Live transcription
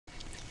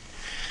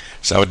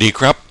Sawadee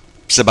krap,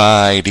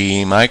 sabai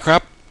di my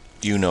krap.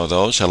 You know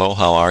those. Hello,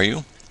 how are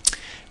you?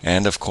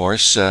 And of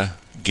course,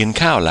 gin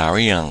kao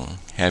Larry Young.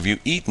 Have you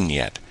eaten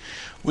yet?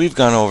 We've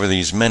gone over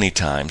these many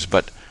times,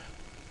 but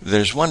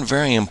there's one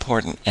very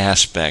important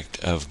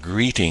aspect of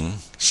greeting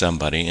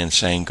somebody and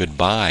saying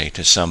goodbye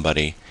to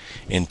somebody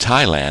in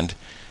Thailand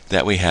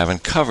that we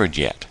haven't covered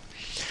yet.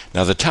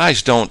 Now, the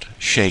Thais don't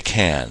shake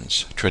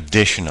hands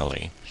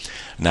traditionally.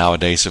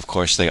 Nowadays, of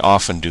course, they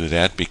often do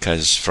that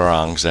because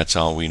Farangs, that's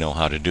all we know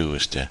how to do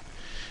is to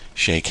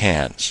shake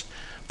hands.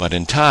 But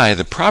in Thai,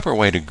 the proper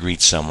way to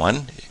greet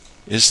someone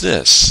is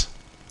this,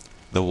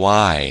 the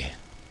Y.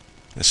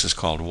 This is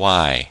called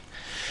Y.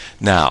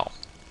 Now,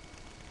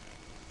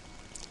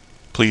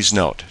 please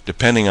note,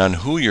 depending on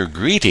who you're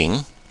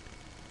greeting,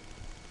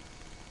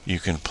 you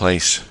can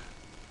place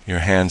your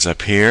hands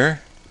up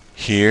here,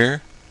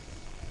 here,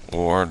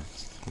 or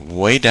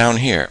way down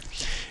here.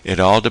 It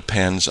all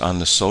depends on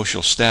the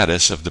social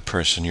status of the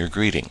person you're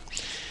greeting.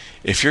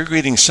 If you're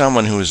greeting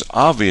someone who is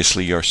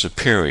obviously your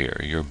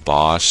superior, your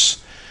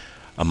boss,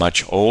 a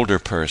much older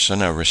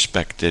person, a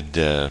respected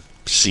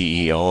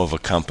CEO of a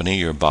company,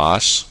 your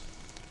boss,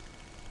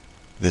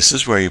 this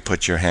is where you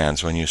put your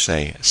hands when you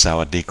say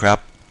Sawadee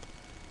krap,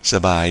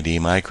 sabai di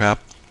my krap.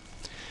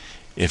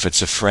 If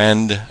it's a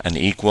friend, an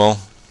equal,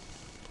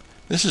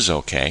 this is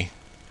okay.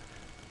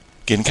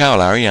 Gin kao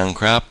Larry Young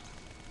krap.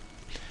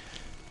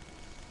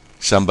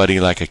 Somebody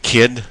like a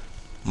kid,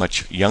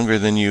 much younger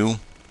than you,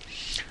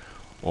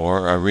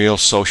 or a real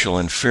social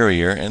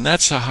inferior, and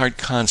that's a hard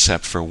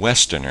concept for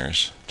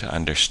Westerners to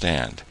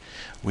understand.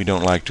 We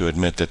don't like to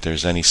admit that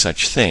there's any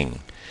such thing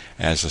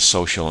as a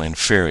social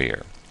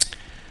inferior.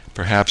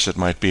 Perhaps it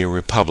might be a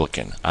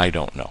Republican, I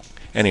don't know.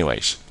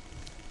 Anyways,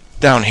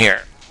 down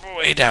here,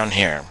 way down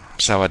here,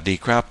 Sawadee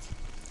krap,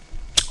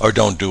 or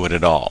don't do it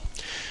at all.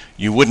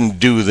 You wouldn't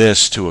do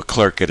this to a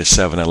clerk at a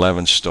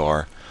 7-Eleven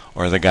store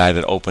or the guy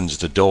that opens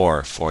the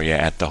door for you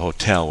at the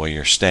hotel where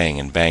you're staying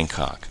in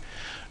Bangkok.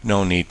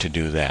 No need to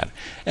do that.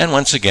 And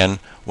once again,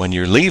 when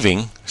you're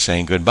leaving,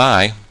 saying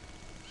goodbye,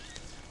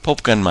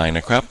 Popkan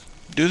meine krap,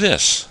 do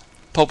this.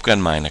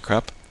 Popkan meine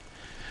krap.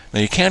 Now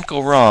you can't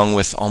go wrong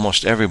with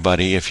almost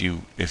everybody if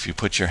you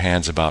put your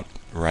hands about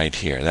right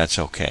here. That's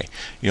okay.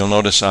 You'll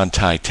notice on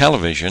Thai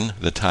television,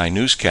 the Thai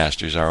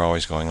newscasters are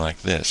always going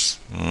like this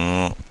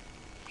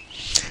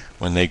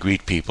when they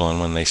greet people and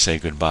when they say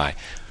goodbye.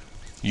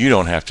 You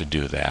don't have to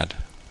do that.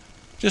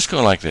 Just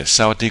go like this.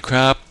 Sawadee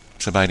krap,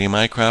 sabai di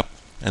my krap,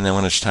 and then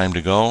when it's time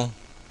to go,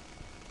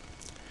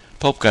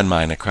 Popkan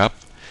meine krap.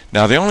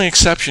 Now the only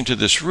exception to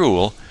this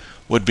rule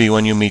would be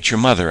when you meet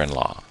your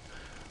mother-in-law.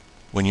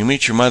 When you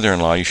meet your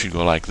mother-in-law, you should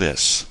go like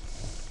this.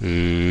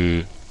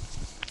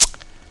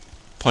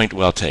 Point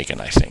well taken,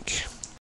 I think.